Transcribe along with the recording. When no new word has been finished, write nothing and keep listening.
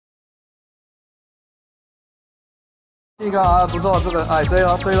这个啊不错，这个哎对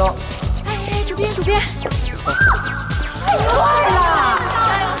了对了。哎，主编，太帅了！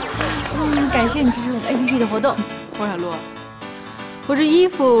感谢你支持我们 APP 的活动。汪小鹿，我这衣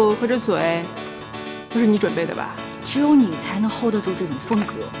服和这嘴，都是你准备的吧？只有你才能 hold 得住这种风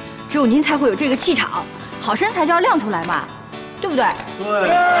格，只有您才会有这个气场，好身材就要亮出来嘛，对不对？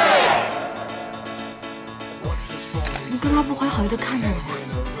对。你干嘛不怀好意的看着我呀？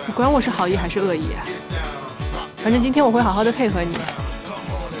你管我是好意还是恶意啊？反正今天我会好好的配合你。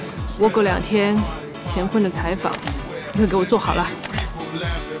我过2天前婚的采访，你可给我做好了。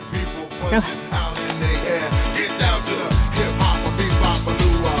让开。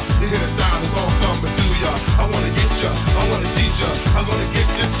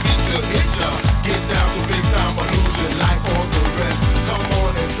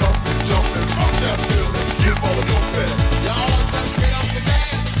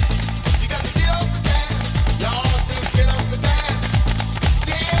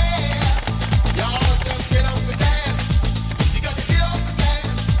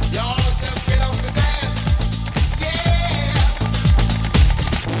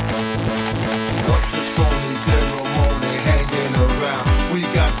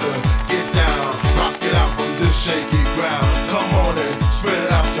Shaky ground, come on and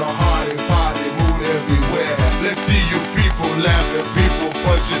spread out your heart and party, move everywhere. Let's see you people laughing, people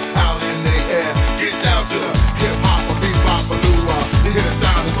punching out in the air. Get down to the hip hop, a beat bop, a doo wop. You hear the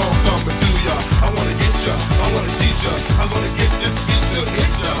sound, it's all coming to ya. I wanna get ya, I wanna teach ya. I'm gonna get this beat to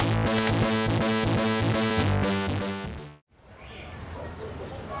hit ya.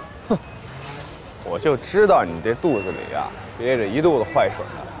 哼，我就知道你这肚子里啊憋着一肚子坏水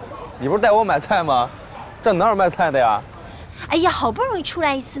呢。你不是带我买菜吗？ 这哪有卖菜的呀？哎呀，好不容易出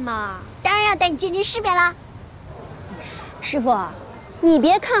来一次嘛，当然要带你见见世面啦。师傅，你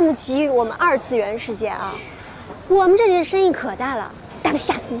别看不起我们2次元世界啊，我们这里的生意可大了，大的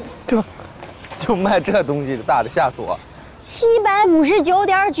吓死你。就卖这东西，大的吓死我。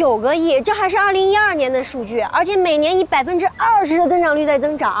759.9个亿，这还是2012年的数据，而且每年以20%的增长率在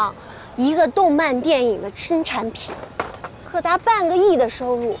增长。一个动漫电影的生产品，可达半个亿的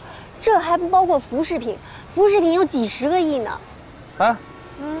收入。 这还不包括服饰品，服饰品有几10个亿呢。啊，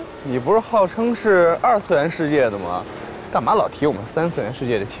你不是号称是2次元世界的吗？干嘛老提我们3次元世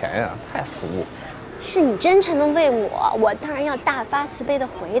界的钱呀？太俗。是你真诚的问我，我当然要大发慈悲的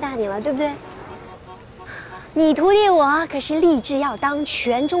回答你了，对不对？你徒弟我可是立志要当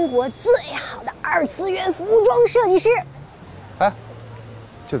全中国最好的2次元服装设计师。哎，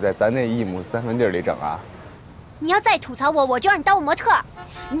就在咱那1亩3分地里整啊？ 你要再吐槽我，我就让你当我模特。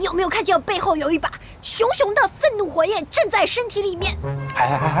你有没有看见我背后有一把熊熊的愤怒火焰正在身体里面？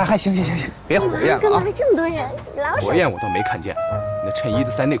哎，行，别火焰了啊！干嘛这么多人？老火焰我倒没看见，你的衬衣都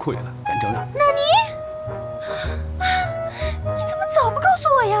塞内裤里了，赶紧整整。那你怎么早不告诉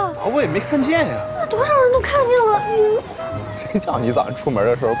我呀？早我也没看见呀。那多少人都看见了，谁叫你早上出门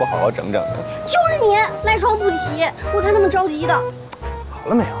的时候不好好整整的？就是你赖床不起，我才那么着急的。好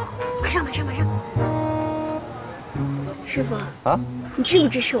了没有？马上。师傅啊，你支不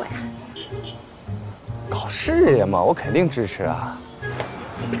支持我呀？搞事业嘛，我肯定支持啊。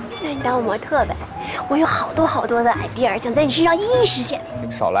那你当我模特呗，我有好多的 idea 想在你身上一一实现。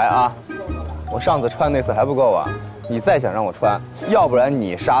少来啊！我上次穿那次还不够啊！你再想让我穿，要不然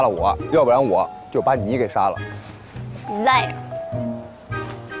你杀了我，要不然我就把你给杀了。liar！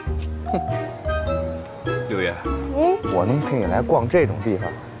 哼，六爷，我能陪你来逛这种地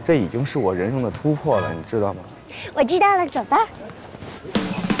方，这已经是我人生的突破了，你知道吗？ 我知道了，走吧。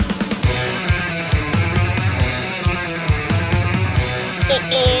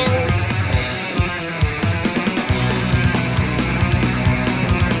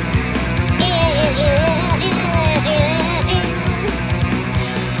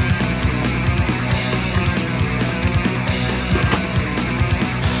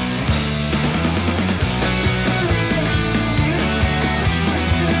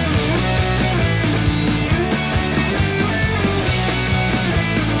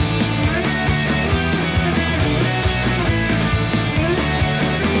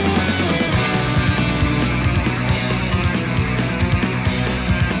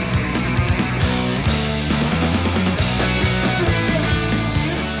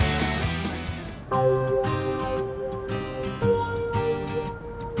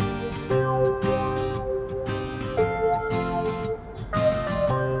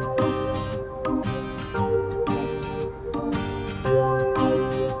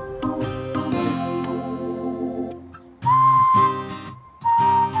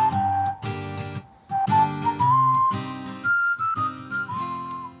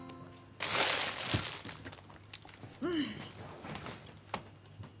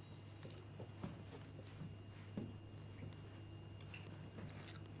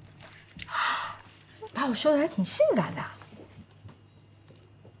我说的还挺性感的。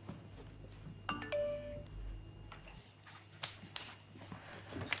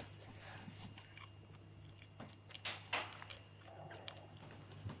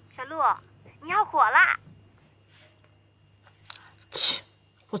小鹿，你要火啦！切，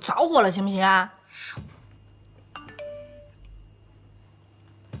我早火了，行不行啊？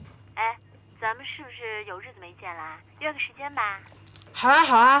哎，咱们是不是有日子没见啦？约个时间吧。好啊，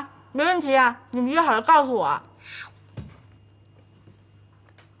好啊，没问题啊，你们约好了告诉我。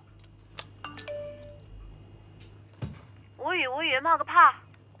无语无语，冒个泡。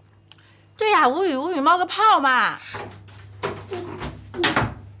对呀，无语无语，冒个泡嘛。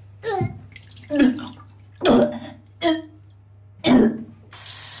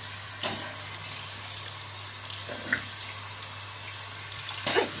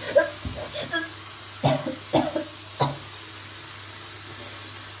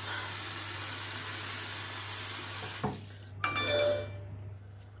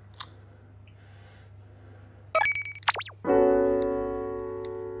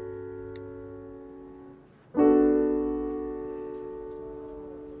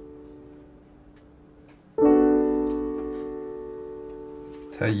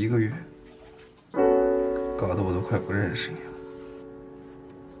才1个月，搞得我都快不认识你了。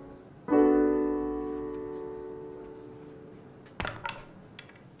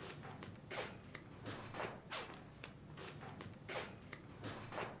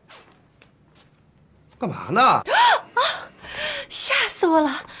干嘛呢？吓死我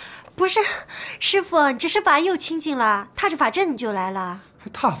了！不是，师傅，这是法又清净了，踏着法阵你就来了。还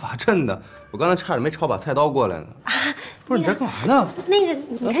踏法阵的，我刚才差点没抄把菜刀过来呢。不是你这干嘛呢？那个，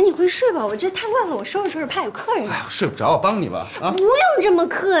你赶紧回去睡吧，我这太乱了，我收拾收拾，怕有客人。哎呀，睡不着，我帮你吧。啊，不用这么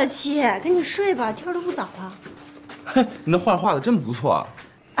客气，赶紧睡吧，天都不早了。嘿，你那画画的真不错啊。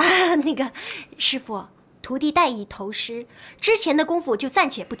啊，那个师傅，徒弟代意投师，之前的功夫就暂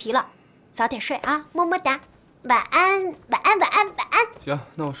且不提了，早点睡啊，么么哒，晚安，晚安，晚安，晚安。行，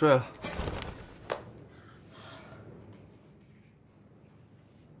那我睡了。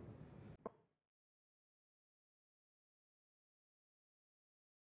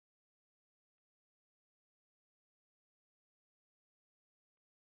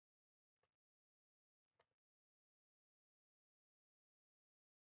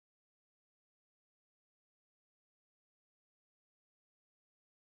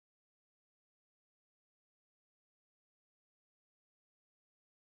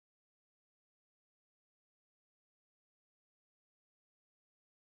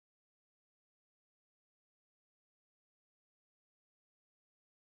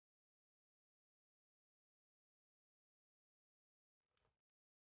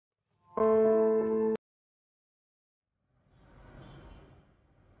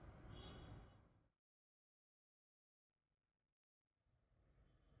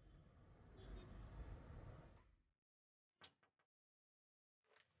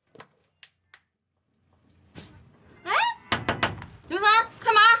刘凡，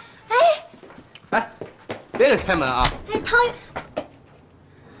开门！哎，别给开门啊！哎，汤圆，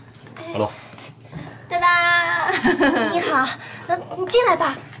阿洛，哒哒，你好，你进来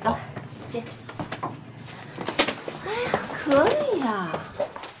吧。走，进。哎呀，可以呀，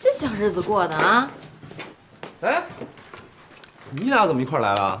这小日子过的啊！哎，你俩怎么一块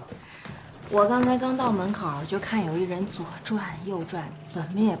来了？我刚才刚到门口，就看有一人左转右转，怎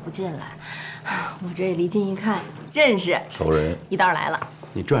么也不进来。我这离近一看，认识，熟人，一道来了。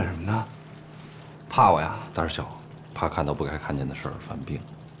你转什么呢？怕我呀？胆小，怕看到不该看见的事儿犯病。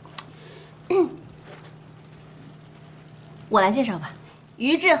我来介绍吧，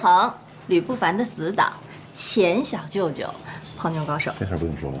俞志恒，吕不凡的死党，前小舅舅，泡妞高手。这事儿不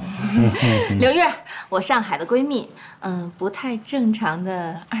用说了。刘月，我上海的闺蜜，不太正常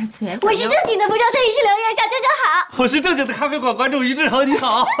的2次元小妞。我是正经的，不知道这里是刘月，小舅舅好。我是正经的咖啡馆馆主俞志恒，你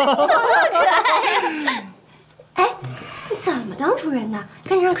好。怎么那么可爱呀？哎，你怎么当主人的？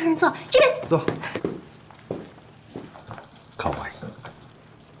赶紧让客人坐，这边坐。看我一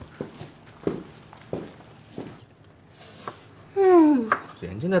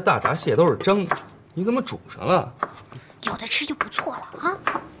人家那大闸蟹都是蒸的，你怎么煮上了？有的吃就不错了啊。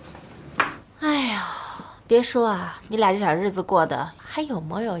哎呀，别说啊，你俩这小日子过得还有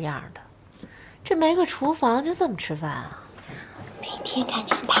模有样的，这没个厨房就这么吃饭啊？每天看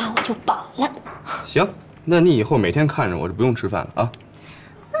见他我就饱了。行，那你以后每天看着我就不用吃饭了啊。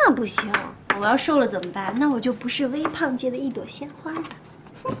那不行，我要瘦了怎么办？那我就不是微胖界的一朵鲜花了。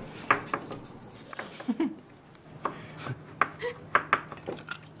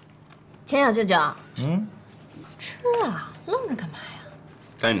钱小舅舅，吃啊，愣着干嘛呀？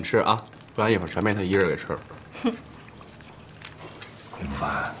赶紧吃啊，不不然一会儿全被他一人给吃了。吕不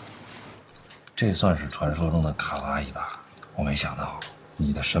凡，这算是传说中的卡哇伊吧？我没想到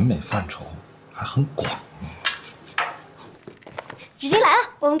你的审美范畴还很广。纸巾来了，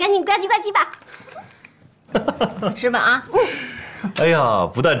我们赶紧呱唧呱唧吧。吃吧啊！哎呀，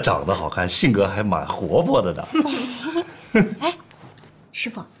不但长得好看，性格还蛮活泼的呢。哎，师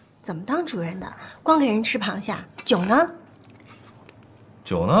傅，怎么当主人的？光给人吃螃蟹，酒呢？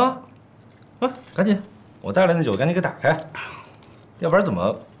酒呢？啊，赶紧，我带来的酒赶紧给打开，要不然怎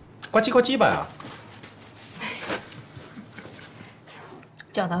么呱唧呱唧吧呀？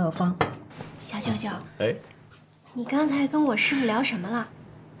教导有方。小舅舅，哎，你刚才跟我师傅聊什么了？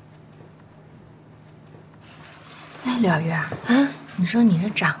哎，柳月啊，你说你这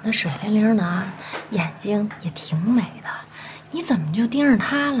长得水灵灵的，眼睛也挺美的，你怎么就盯上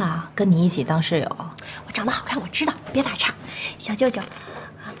他了？跟你一起当室友？我长得好看，我知道，别打岔。小舅舅，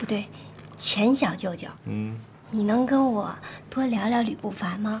啊，不对，前小舅舅。你能跟我多聊聊吕不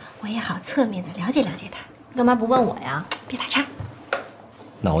凡吗？我也好侧面的了解了解他。你干嘛不问我呀？别打岔。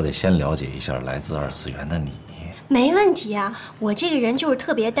那我得先了解一下来自二次元的你。没问题啊，我这个人就是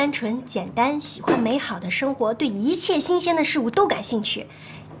特别单纯、简单，喜欢美好的生活，对一切新鲜的事物都感兴趣，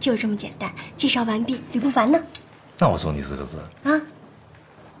就这么简单。介绍完毕，吕不凡呢？那我送你4个字啊，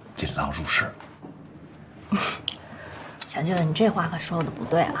引狼入室。小舅子，你这话可说的不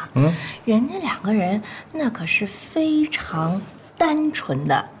对啊。人家2个人那可是非常单纯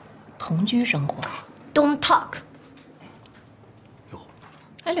的同居生活。Don't talk。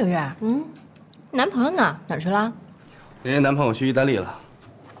哎，柳月，男朋友呢？哪儿去了？人家男朋友去意大利了。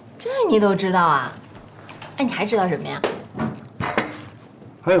这你都知道啊？哎，你还知道什么呀？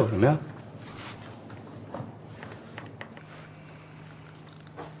还有什么呀？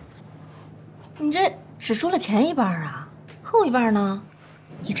你这只说了前一半啊，后一半呢？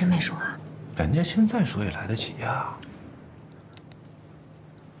一直没说啊？人家现在说也来得及呀。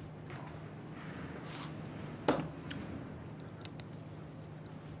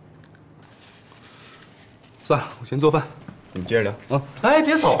算了，我先做饭，你们接着聊啊。哎，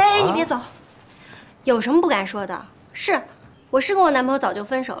别走！哎，你别走，有什么不敢说的？我是跟我男朋友早就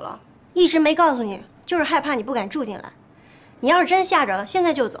分手了，一直没告诉你，就是害怕你不敢住进来。你要是真吓着了，现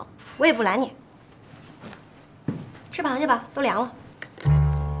在就走，我也不拦你。吃螃蟹吧，都凉了。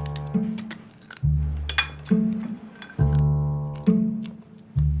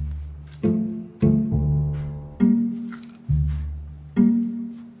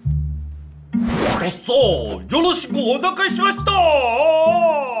よろしくお願いしました。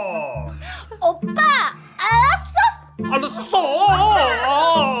欧巴，阿拉嫂，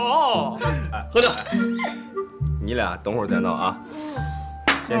喝点。你俩等会儿再闹啊，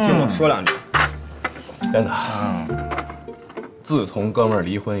先听我说2句。真的，自从哥们儿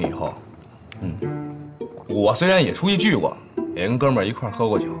离婚以后，我虽然也出去聚过，也跟哥们儿一块儿喝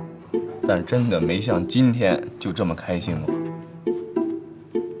过酒，但真的没像今天就这么开心过。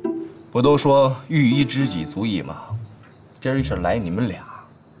不都说遇一知己足矣吗？今儿一是来你们俩，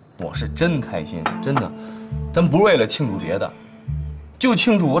我是真开心，真的。咱不是为了庆祝别的，就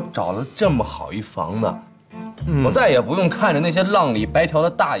庆祝我找了这么好一房子，我再也不用看着那些浪里白条的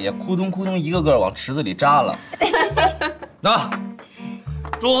大爷咕咚咕咚一个个往池子里扎了。那，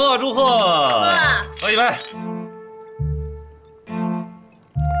祝贺祝贺！喝一杯。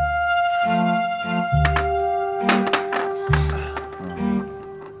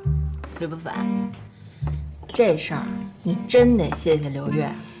吕不凡，这事儿你真得谢谢刘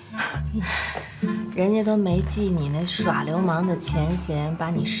月，人家都没记你那耍流氓的前嫌，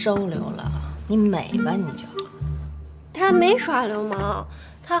把你收留了，你美吧你就。他没耍流氓，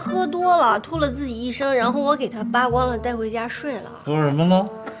他喝多了吐了自己一身，然后我给他扒光了带回家睡了。说什么呢？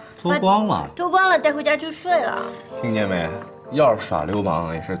脱光了？脱光了带回家就睡了。听见没？要是耍流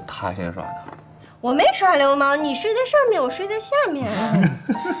氓也是他先耍的。我没耍流氓，你睡在上面，我睡在下面。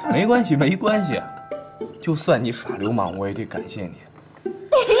没关系，没关系。就算你耍流氓，我也得感谢你。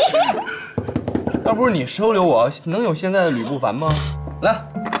要不是你收留我，能有现在的吕不凡吗？来，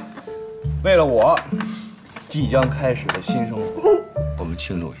为了我即将开始的新生活，我们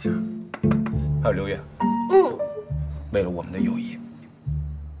庆祝一下。还有刘烨，为了我们的友谊，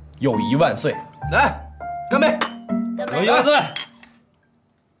友谊万岁！来，干杯！友谊万岁！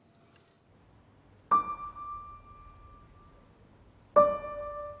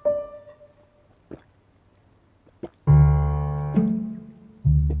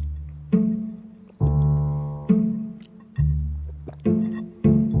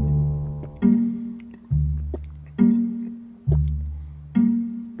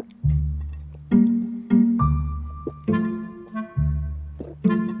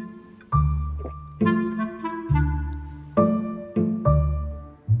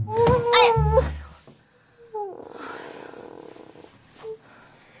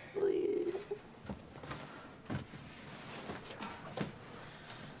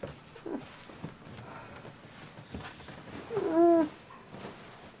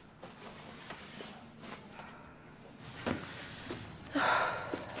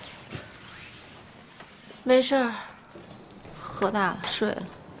没事儿，喝大了睡了，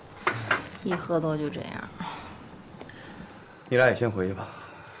一喝多就这样。你俩也先回去吧，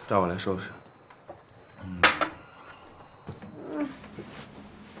让我来收拾。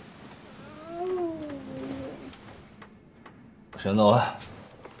先走了。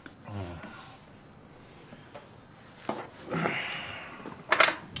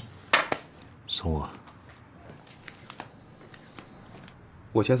送我。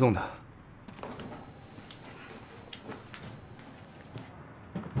我先送他。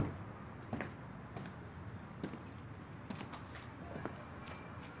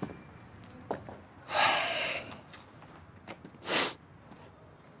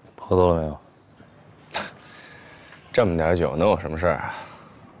喝多了没有？这么点酒能有什么事儿啊？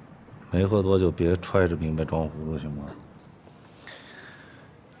没喝多就别揣着明白装糊涂，行吗？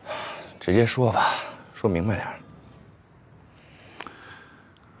直接说吧，说明白点儿。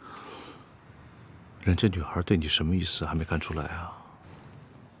人家女孩对你什么意思还没看出来啊？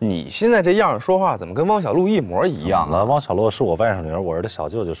你现在这样说话，怎么跟汪小鹿一模一样了？汪小鹿是我外甥女儿，我儿子小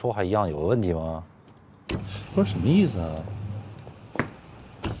舅舅，说话一样有问题吗？不是什么意思啊？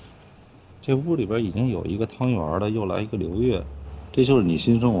这屋里边已经有一个汤圆了，又来一个刘月，这就是你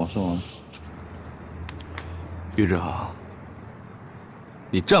心生我是吗？于志恒，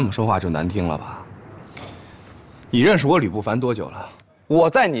你这么说话就难听了吧？你认识我吕不凡多久了？我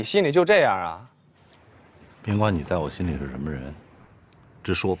在你心里就这样啊？别管你在我心里是什么人，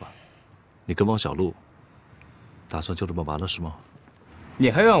直说吧，你跟汪小鹿打算就这么完了是吗？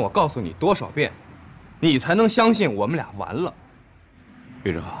你还让我告诉你多少遍，你才能相信我们俩完了？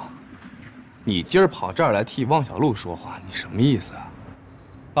于志恒，你今儿跑这儿来替汪小鹿说话，你什么意思啊？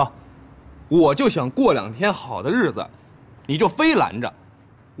啊，我就想过2天好的日子，你就非拦着，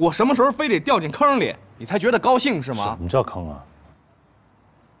我什么时候非得掉进坑里，你才觉得高兴是吗？什么叫坑啊？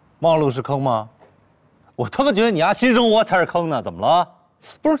汪路是坑吗？我他妈觉得你丫新生活才是坑呢，怎么了？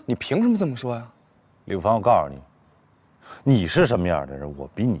不是，你凭什么这么说呀？李不凡，我告诉你，你是什么样的人，我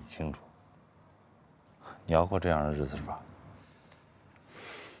比你清楚。你要过这样的日子是吧？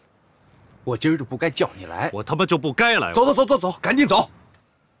我今儿就不该叫你来，我他妈就不该来。走走走走走，赶紧走！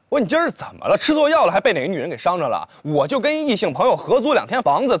我说你今儿怎么了？吃错药了还被哪个女人给伤着了？我就跟异性朋友合租2天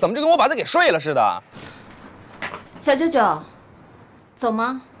房子，怎么就跟我把他给睡了似的？小舅舅，走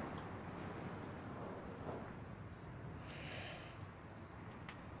吗？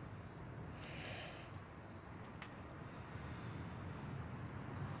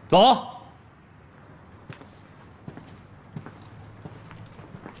走。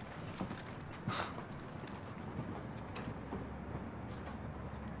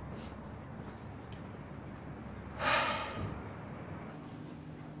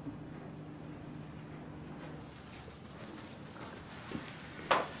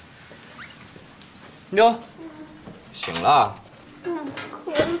哟，醒了？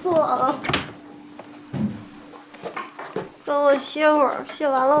渴死我了。让我歇会儿，歇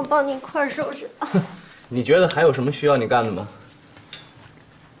完了我帮你一块收拾。你觉得还有什么需要你干的吗？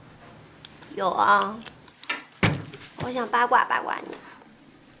有啊，我想八卦八卦你。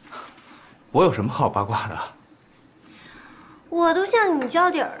我有什么好八卦的？我都向你交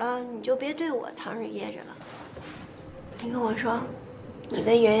底儿了，你就别对我藏着掖着了。你跟我说，你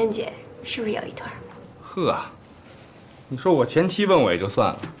跟圆圆姐是不是有一腿？呵，你说我前妻问我也就算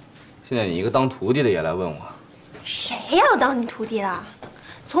了，现在你一个当徒弟的也来问我。谁要当你徒弟了？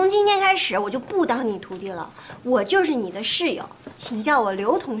从今天开始我就不当你徒弟了，我就是你的室友，请叫我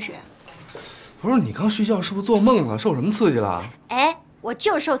刘同学。不是你刚睡觉是不是做梦了？受什么刺激了？哎，我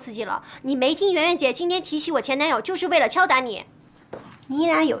就受刺激了。你没听圆圆姐今天提起我前男友，就是为了敲打你。你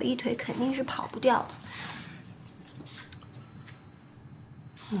俩有一腿肯定是跑不掉的。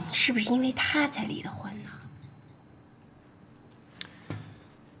你是不是因为他才离的婚呢？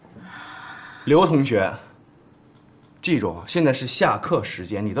刘同学，记住，现在是下课时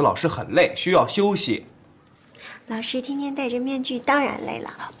间，你的老师很累，需要休息。老师天天戴着面具，当然累了，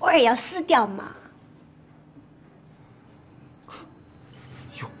偶尔要撕掉嘛。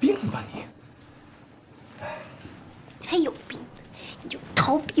有病吧你？才有病！你就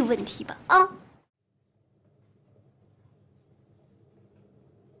逃避问题吧啊！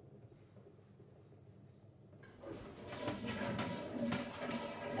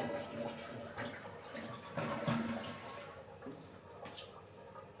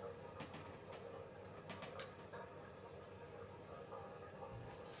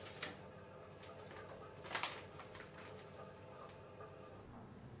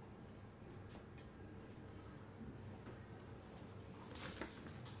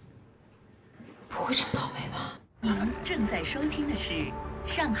不会这么倒霉吧？您正在收听的是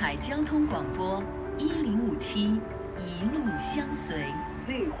上海交通广播1057一路相随。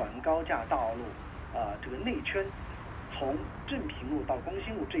内环高架道路，这个内圈，从正平路到工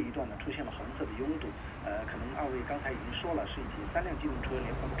信路这一段呢，出现了红色的拥堵。可能二位刚才已经说了，是以3辆机动车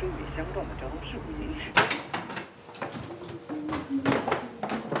连环追尾相撞的交通事故引起的。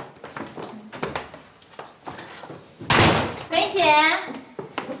梅姐，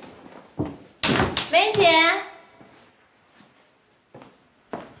梅姐。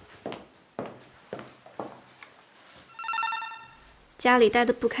 家里待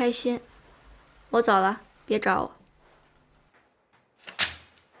的不开心，我走了，别找我。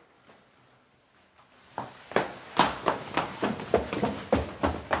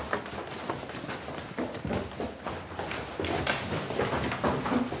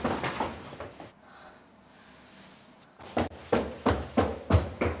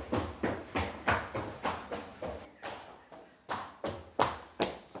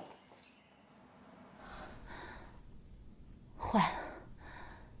坏了。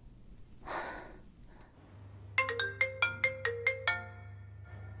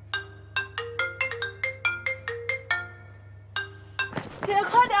 姐姐，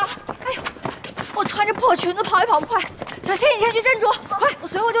快点儿！哎呦，我穿着破裙子跑也跑不快。小谢，你先去镇住，快，我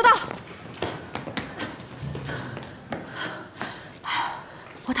随后就到。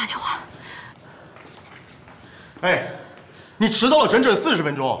我打电话。哎，你迟到了整整40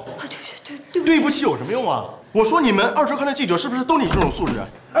分钟。对不起有什么用啊？我说你们2周刊的记者是不是都你这种素质？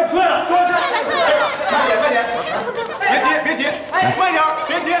哎，出来了，出来了！快点，别急，哎，慢点，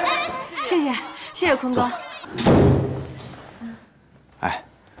别急。谢谢坤哥。 哎，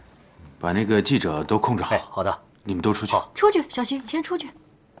把那个记者都控制好。好的，你们都出去。出去，小徐，你先出去。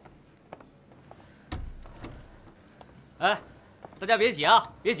哎，大家别挤啊，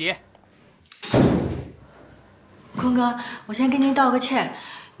别挤。坤哥，我先跟您道个歉，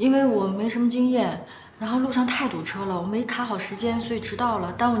因为我没什么经验，然后路上太堵车了，我没卡好时间，所以迟到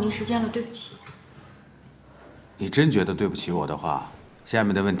了，耽误您时间了，对不起。你真觉得对不起我的话，下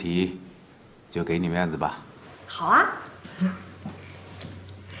面的问题就给你面子吧。好啊。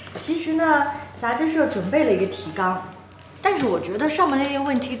 其实呢，杂志社准备了一个提纲，但是我觉得上面那些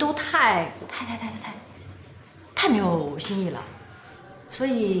问题都太没有新意了，所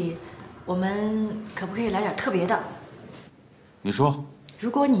以我们可不可以来点特别的？你说，如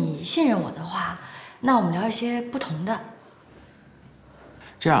果你信任我的话，那我们聊一些不同的。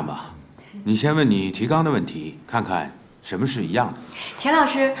这样吧，你先问你提纲的问题，看看什么是一样的。钱老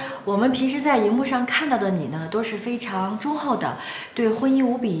师，我们平时在荧幕上看到的你呢，都是非常忠厚的，对婚姻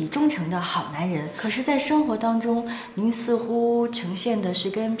无比忠诚的好男人。可是，在生活当中，您似乎呈现的是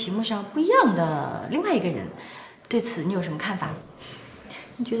跟屏幕上不一样的另外一个人。对此，你有什么看法？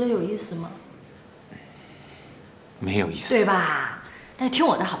你觉得有意思吗？没有意思，对吧？那听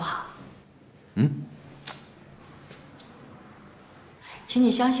我的好不好？嗯。请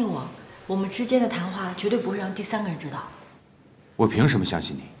你相信我，我们之间的谈话绝对不会让第3个人知道。 我凭什么相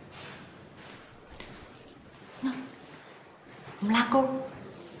信你？那我们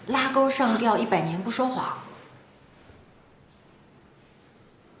拉钩上吊100年不说谎。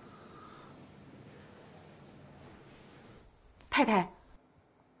太太，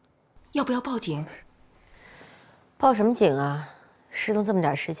要不要报警？报什么警啊？失踪这么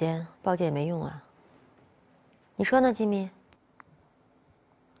点时间，报警也没用啊。你说呢，吉米？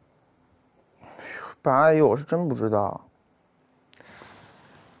本阿姨，我是真不知道。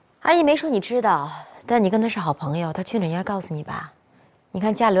 阿姨没说你知道，但你跟他是好朋友，他去哪应该告诉你吧？你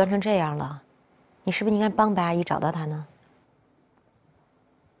看家里乱成这样了，你是不是应该帮白阿姨找到他呢？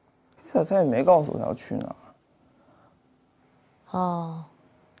现在也没告诉我他要去哪儿。哦，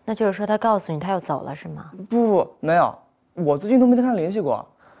那就是说他告诉你他要走了是吗？不，没有，我最近都没跟他联系过。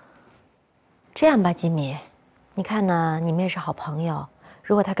这样吧，吉米，你看呢，你们也是好朋友，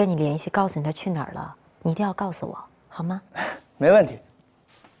如果他跟你联系，告诉你他去哪儿了，你一定要告诉我，好吗？没问题。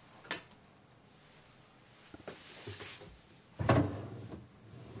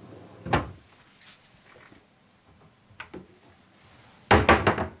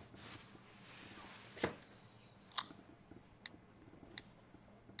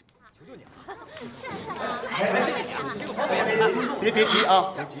 别急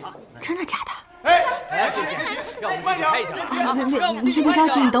啊！真的假的？哎，让我们一起拍一下。你先别着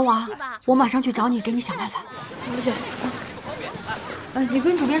急，你等我啊，我马上去找你，给你想办法。小姐，你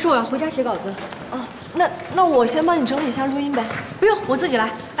跟主编说我要回家写稿子。哦，那我先帮你整理一下录音呗。不用，我自己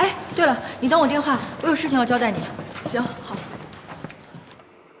来。哎，对了，你等我电话，我有事情要交代你。行，好。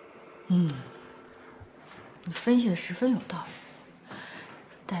你分析的十分有道理，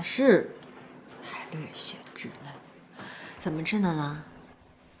但是还略显稚嫩。怎么稚嫩了？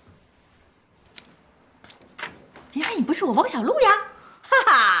原来你不是我汪小鹿呀！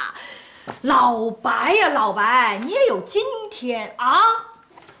哈哈，老白呀，老白，你也有今天啊！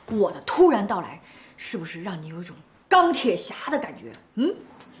我的突然到来，是不是让你有一种钢铁侠的感觉？嗯，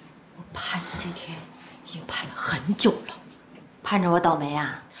我盼着这天已经盼了很久了。盼着我倒霉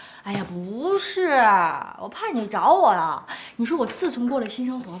啊？哎呀，不是，我怕你找我啊！你说我自从过了新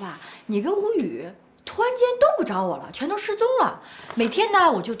生活吧，你跟吴宇突然间都不找我了，全都失踪了。每天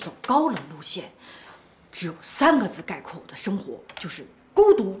呢，我就走高冷路线，只有3个字概括我的生活，就是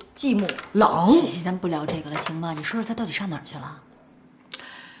孤独、寂寞、冷。咱不聊这个了，行吗？你说说他到底上哪儿去了？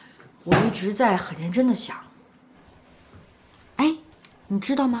我一直在很认真的想。哎，你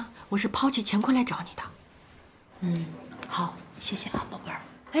知道吗？我是抛弃乾坤来找你的。嗯，好，谢谢啊，宝贝儿。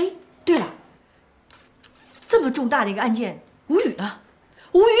哎，对了，这么重大的一个案件，吴宇呢？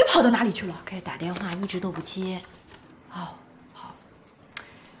吴宇跑到哪里去了？给他打电话，一直都不接。好，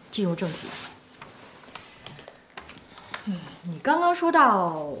进入正题。你刚刚说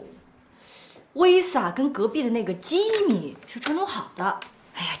到威萨跟隔壁的那个吉米是串通好的。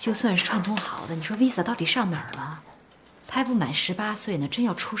哎呀，就算是串通好的，你说 Visa 到底上哪儿了？他还不满18岁呢，真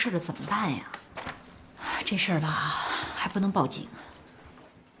要出事了怎么办呀？这事儿吧，还不能报警。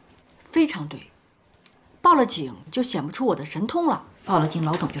非常对，报了警就显不出我的神通了。报了警，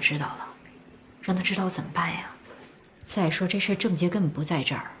老董就知道了，让他知道怎么办呀？再说这事症结根本不在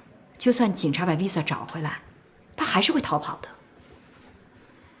这儿，就算警察把 Visa 找回来，他还是会逃跑的。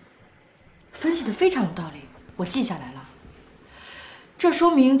分析的非常有道理，我记下来了。这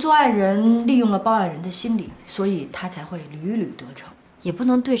说明作案人利用了报案人的心理，所以他才会屡屡得逞。也不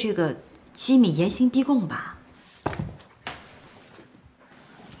能对这个吉米严刑逼供吧？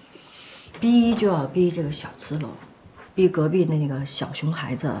逼就要逼这个小瓷楼，逼隔壁的那个小熊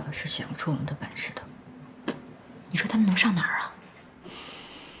孩子是想不出我们的本事的。你说他们能上哪儿啊？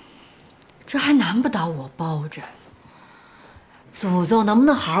这还难不倒我包拯。祖宗，能不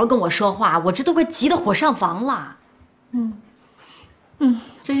能好好跟我说话？我这都快急得火上房了。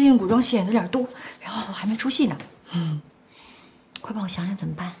最近古装戏演的有点多，然后还没出戏呢。快帮我想想怎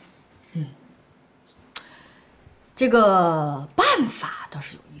么办。这个办法倒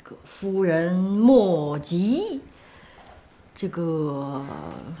是有一个，夫人莫急。这个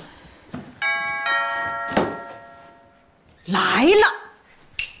来了。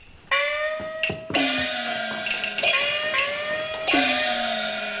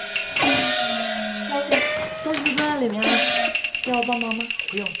东西都在里面，要我帮忙吗？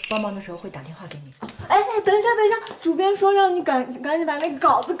不用，帮忙的时候会打电话给你。哎，等一下，主编说让你赶紧把那个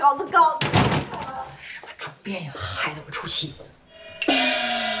稿子。什么主编呀，害得我出戏。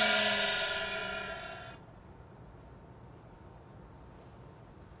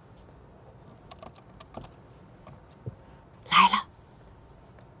来了，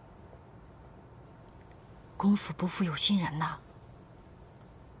功夫不负有心人呐。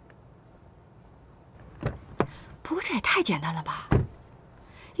不过这也太简单了吧，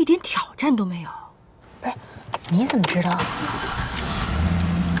一点挑战都没有。不是，你怎么知道？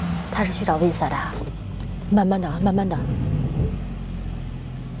他是去找 Visa 的。慢慢的啊，慢慢的。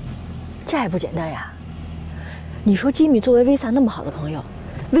这还不简单呀？你说吉米作为 Visa 那么好的朋友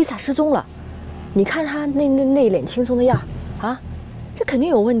，Visa 失踪了，你看他那脸轻松的样儿啊，这肯定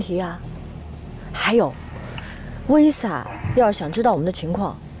有问题啊。还有，Visa 要是想知道我们的情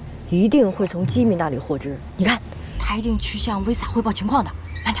况，一定会从吉米那里获知。你看，他一定去向 Visa 汇报情况的。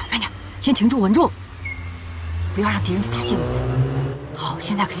慢点，先停住，稳住，不要让敌人发现我们。好，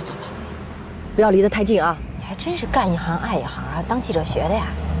现在可以走了。不要离得太近啊！你还真是干一行爱一行啊，当记者学的呀？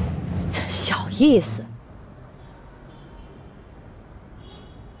这小意思。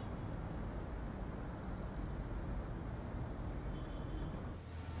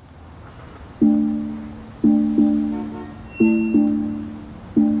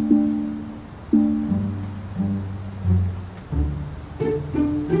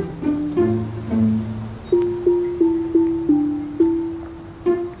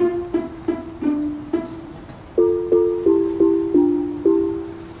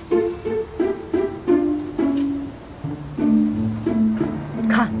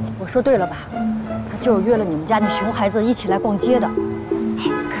说对了吧？他就是约了你们家那熊孩子一起来逛街的。哎，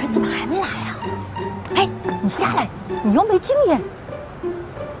可是怎么还没来呀？哎，你下来，你又没经验。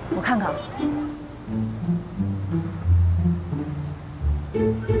我看看啊。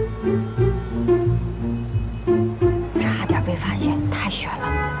差点被发现，太悬了。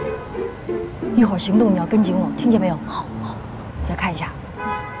一会儿行动你要跟紧我，听见没有？好。再看一下。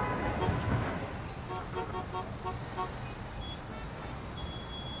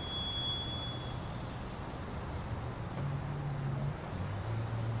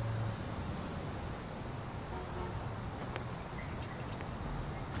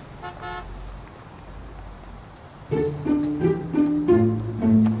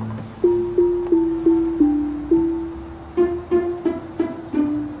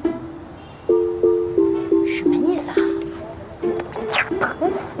什么意思啊？呀，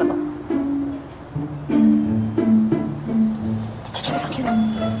疼死了！去哪？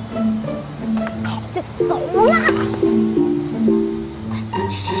这走啦！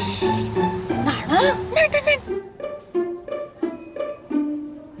去，哪儿呢？那儿。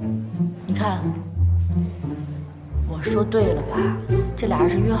你看，我说对了吧？这俩人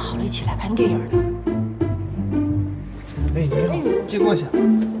是约好了一起来看电影的。哎，你好，借过去。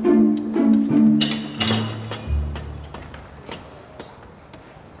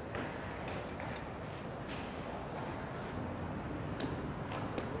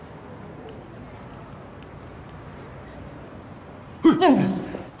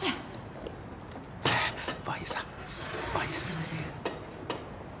不好意思啊，不好意思。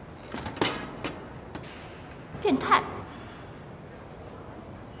变态！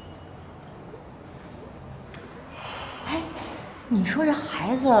哎，你说这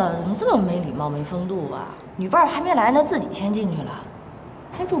孩子怎么这么没礼貌、没风度啊？女伴还没来呢，自己先进去了，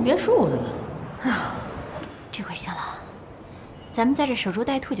还住别墅的呢。啊，这回行了，咱们在这守株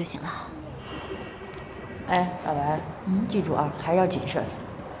待兔就行了。哎，大白，记住啊，还要谨慎。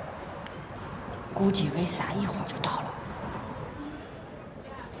估计维萨一会儿就到了。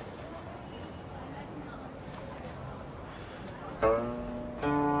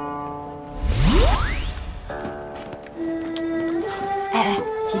哎，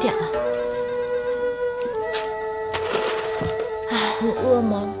几点了？你饿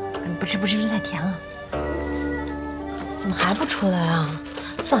吗？不吃，太甜了。怎么还不出来啊？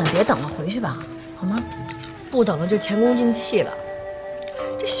算了，别等了，回去吧，好吗？不等了就前功尽弃了。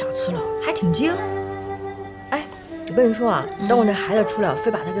这小赤佬还挺精。哎，我跟你说啊，等我那孩子出来，非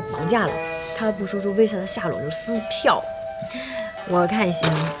把他给绑架了，他要不说出威萨的下落就撕票。我看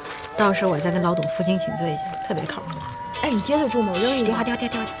行，到时候我再跟老董负荆请罪去，特别靠谱。哎，你接得住吗？我扔一个电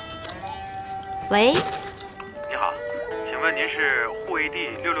话。喂，你好，请问您是沪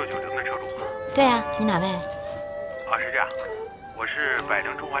AD 6690的车主吗？对呀，你哪位？是这样，我是百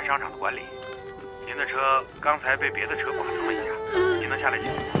灵中环商场的管理。您的车刚才被别的车剐蹭了一下，您能下来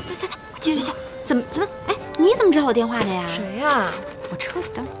接？接，怎么？哎，你怎么知道我电话的呀？谁呀？我车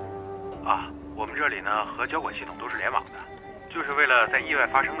等。啊，我们这里呢和交管系统都是联网的，就是为了在意外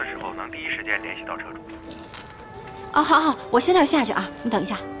发生的时候能第一时间联系到车主。哦，好，我现在要下去啊，你等一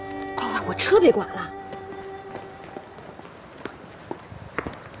下。快，我车别剐了。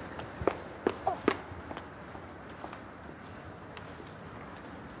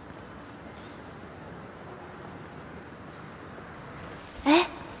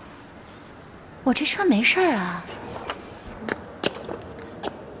我这车没事啊。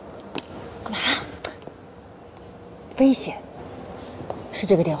干嘛？危险。是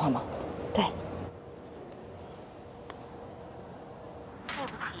这个电话吗？对。对不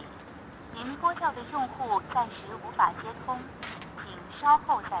起，您拨叫的用户暂时无法接通，请稍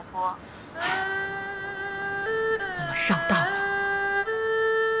后再拨。我们上当了。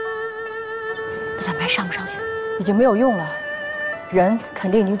那咱们还上不上去？已经没有用了，人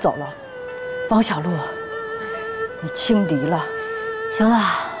肯定已经走了。汪小璐，你轻敌了。行了，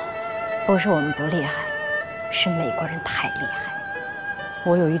不是我们不厉害，是美国人太厉害。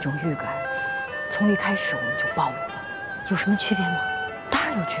我有一种预感，从一开始我们就暴露了。有什么区别吗？当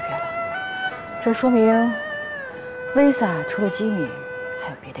然有区别了。这说明威萨除了机密，还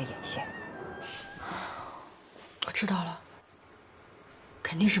有别的眼线。我知道了，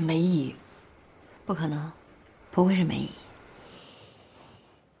肯定是梅姨。不可能，不会是梅姨。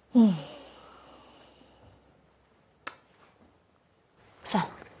算了，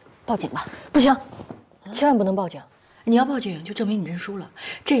报警吧。不行，千万不能报警。你要报警，就证明你认输了。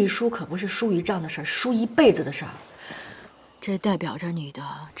这一输可不是输一仗的事儿，输一辈子的事儿。这代表着你的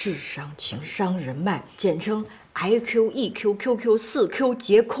智商、情商、人脉，简称 IQ、EQ、QQ 4Q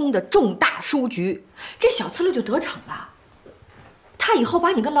皆空的重大输局。这小刺猬就得逞了。他以后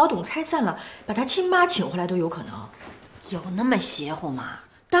把你跟老董拆散了，把他亲妈请回来都有可能。有那么邪乎吗？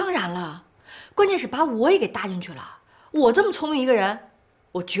当然了，关键是把我也给搭进去了。我这么聪明一个人，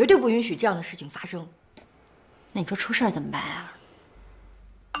我绝对不允许这样的事情发生。那你说出事儿怎么办啊？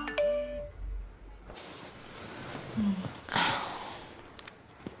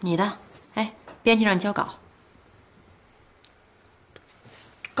你的，哎，编辑让你交稿。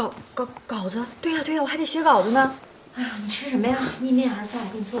稿子？对呀，我还得写稿子呢。哎呀，你吃什么呀？意面还是饭？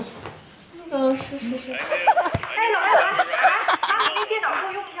我给你做起来。是。哎，老白，把你那电脑给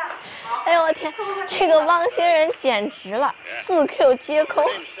我用一下。哎呦我天，这个汪星人简直了，4Q 皆空。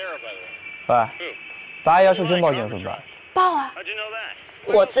喂，把阿姨要求真报警怎么办？报啊！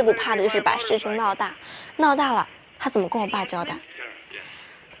我最不怕的就是把事情闹大，闹大了他怎么跟我爸交代？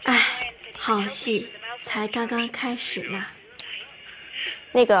哎，好戏才刚刚开始呢。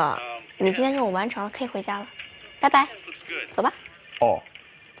那个，你今天任务完成了，可以回家了，拜拜，走吧。哦。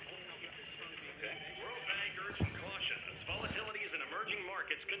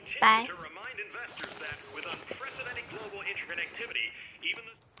 拜。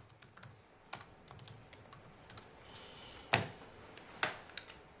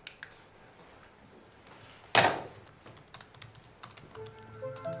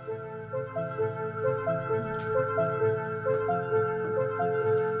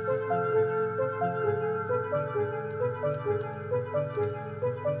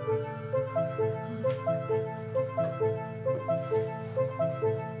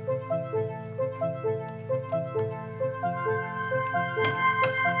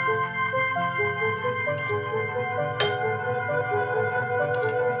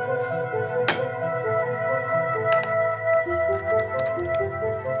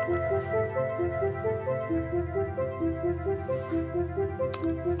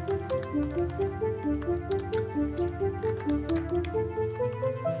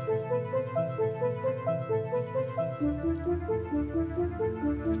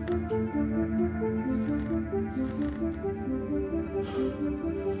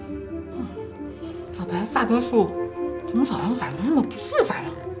小白大多数怎么早上感觉那么不自在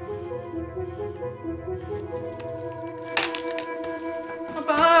啊？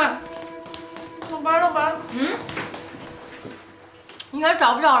老白，老白，你还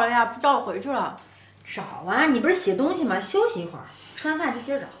找不找了呀？不找我回去了。找啊！你不是写东西吗？休息一会儿，吃完饭就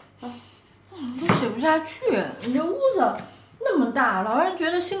接着找啊。都写不下去，你这屋子那么大，老让人觉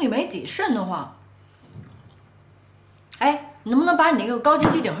得心里没底，瘆得慌。哎，你能不能把你那个高级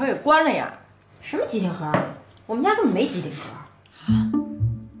机顶盒给关了呀？什么机顶盒？我们家根本没机顶盒。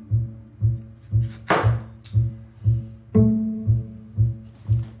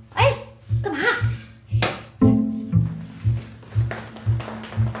哎，干嘛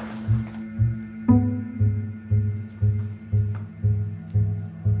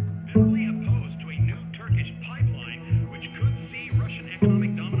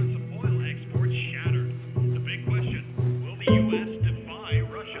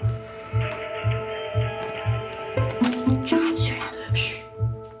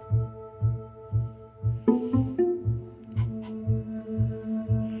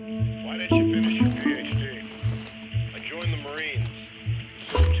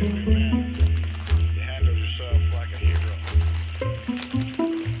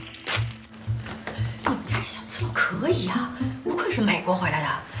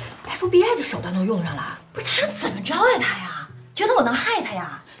？FBI 这手段都用上了，不是他想怎么着呀？他呀，觉得我能害他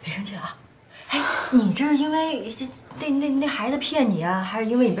呀？别生气了啊！哎，你这是因为那孩子骗你啊，还是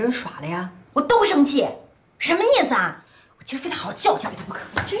因为你被人耍了呀？我都生气，什么意思啊？我今儿非得好好教育他不可。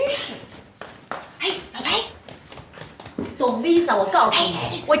真是！哎，老白，懂 Lisa， 我告诉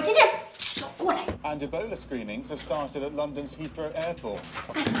你，我今天过来。And Ebola screenings have started at London's Heathrow Airport.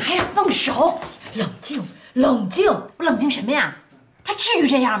 干嘛呀？放手！冷静，冷静！我冷静什么呀？他至于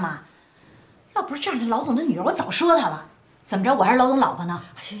这样吗？要不是这样的老总的女儿，我早说他了。怎么着，我还是老总老婆呢？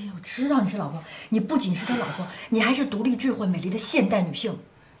行行，我知道你是老婆，你不仅是他老婆，你还是独立智慧、美丽的现代女性。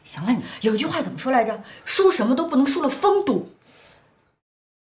行了，你有一句话怎么说来着？输什么都不能输了风度。